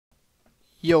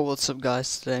Yo, what's up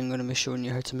guys? Today I'm going to be showing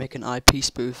you how to make an IP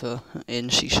spoofer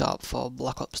in C# for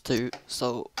Black Ops 2.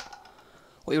 So,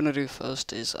 what you want to do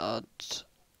first is add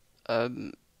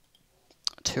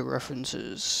two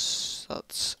references,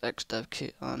 that's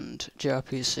XDevKit and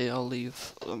gRPC. I'll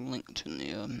leave them linked in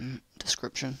the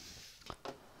description.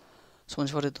 So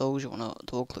once you've added those, you want to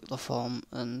double click the form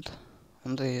and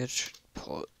on the edge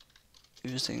put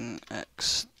using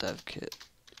XDevKit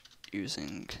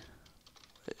using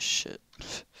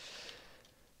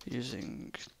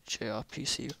using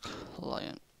gRPC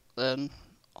client. Then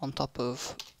on top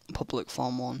of public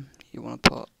form 1 you want to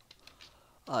put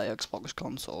Xbox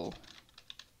console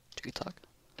gtag,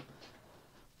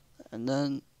 and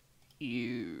then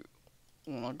you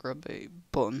want to grab a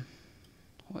button.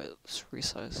 Wait, let's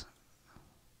resize.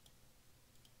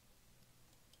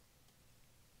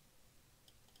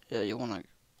 Yeah, you want to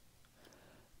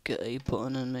get a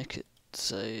button and make it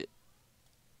say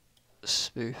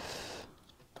spoof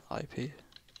IP.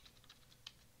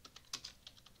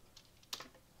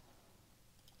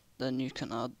 Then you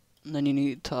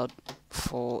need to add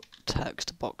 4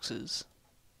 text boxes.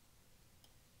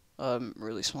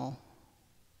 Really small,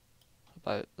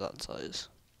 about that size.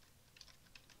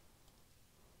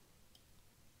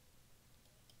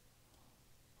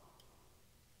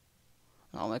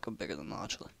 I'll make them bigger than that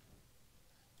actually.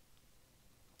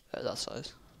 Yeah, that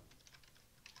size.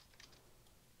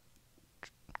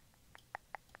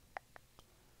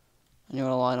 And you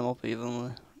want to line them up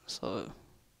evenly so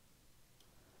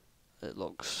it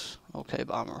looks okay,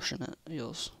 but I'm rushing it.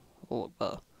 Yours will look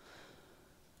better.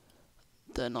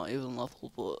 They're not even level,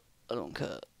 but I don't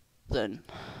care. Then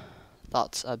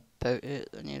that's about it.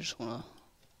 Then you just want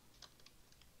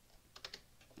to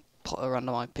put a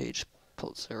random IP, just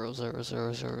put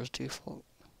 0000 as default.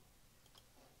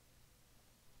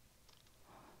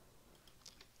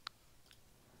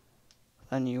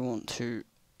 Then you want to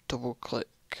double click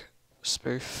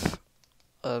spoof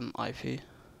IP.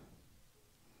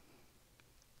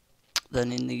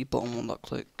 Then in the bottom one that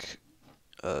click,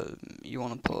 you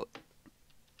want to put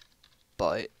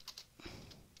byte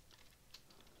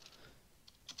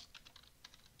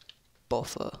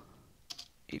buffer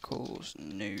equals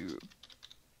new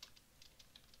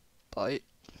byte.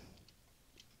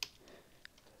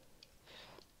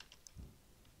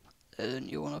 Then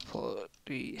you want to put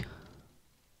the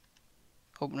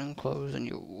open and close, and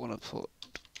you want to put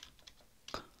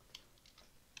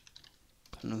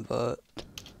convert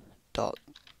dot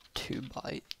to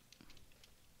byte.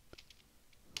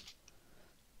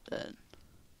 Then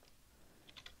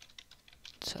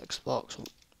text box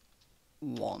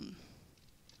 1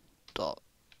 dot,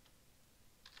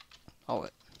 oh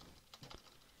wait,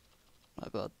 my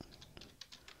bad,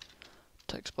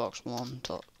 text box 1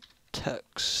 dot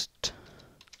text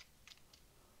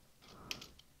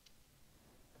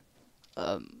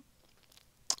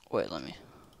wait, let me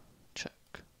check.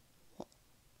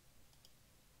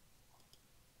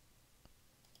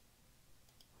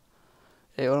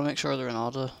 Yeah, you want to make sure they're in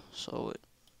order so it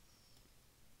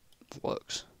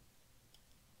works.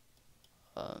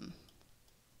 So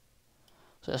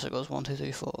yes, it goes 1, 2,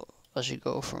 3, 4 as you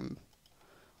go from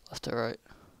left to right.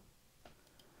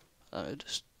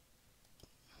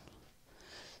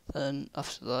 Then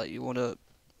after that you want to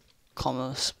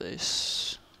comma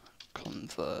space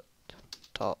convert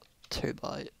dot 2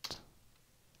 byte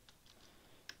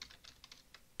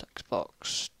text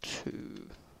box 2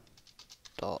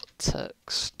 dot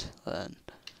text, then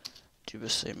do the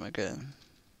same again,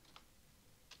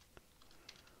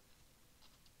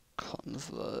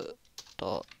 convert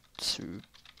dot 2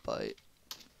 byte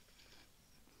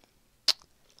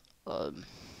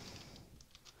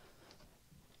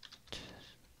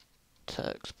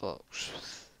text box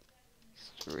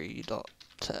 3 dot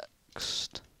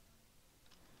text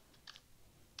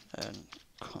and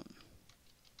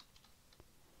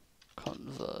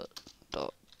convert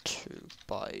dot 2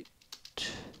 byte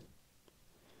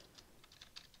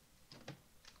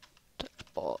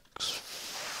text box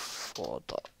 4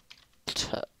 dot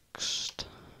text,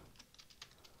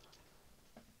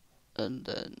 and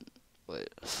then wait,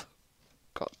 I've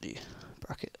got the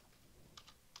bracket.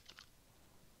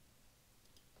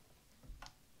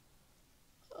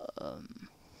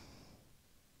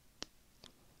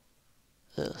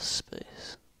 The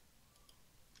space.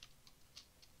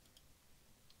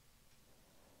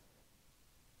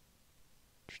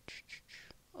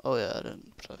 Oh yeah, I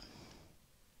didn't put a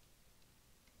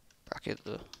bracket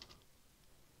there.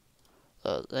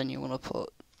 Then you want to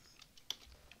put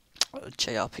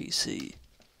gRPC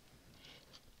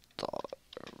dot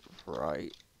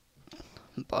write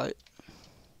byte,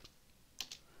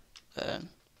 then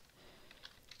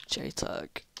JTAG,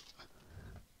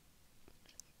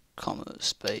 comma,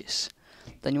 space.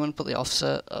 Then you want to put the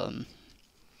offset.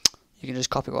 You can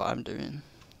just copy what I'm doing.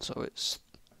 So it's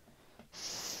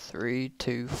 3,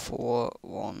 2, 4,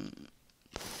 1,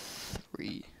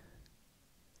 3,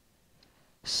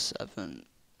 7,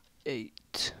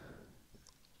 8,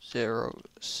 0,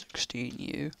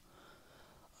 16U,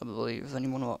 I believe. Then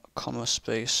you want to put comma,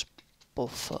 space,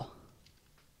 buffer.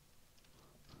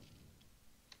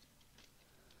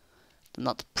 And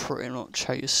that's pretty much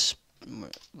how you.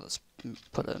 Let's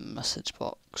put a message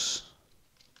box.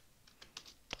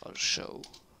 I'll show.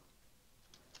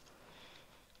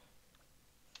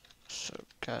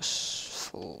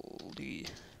 Successfully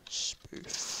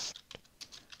spoofed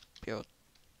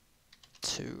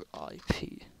BO2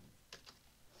 IP.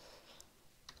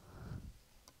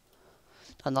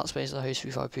 And that's basically how you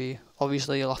spoof IP.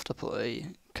 Obviously you'll have to put a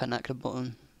connector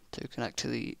button to connect to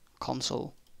the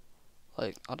console.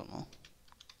 Like, I don't know.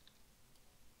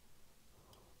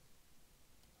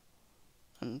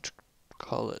 And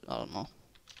call it, I don't know.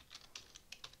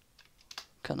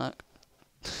 Connect.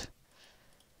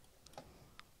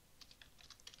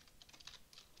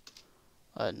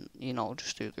 And, you know,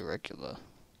 just do the regular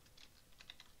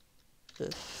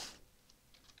if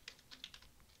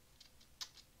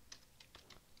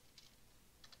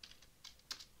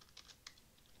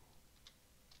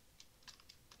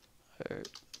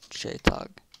JTAG,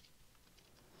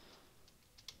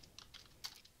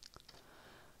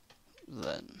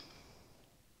 then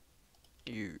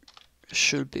you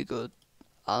should be good.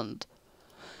 And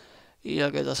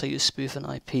yeah guys, that's how you spoof an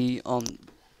IP on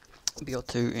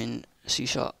BO2 in C#.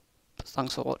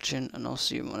 Thanks for watching, and I'll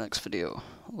see you in my next video.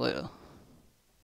 Later.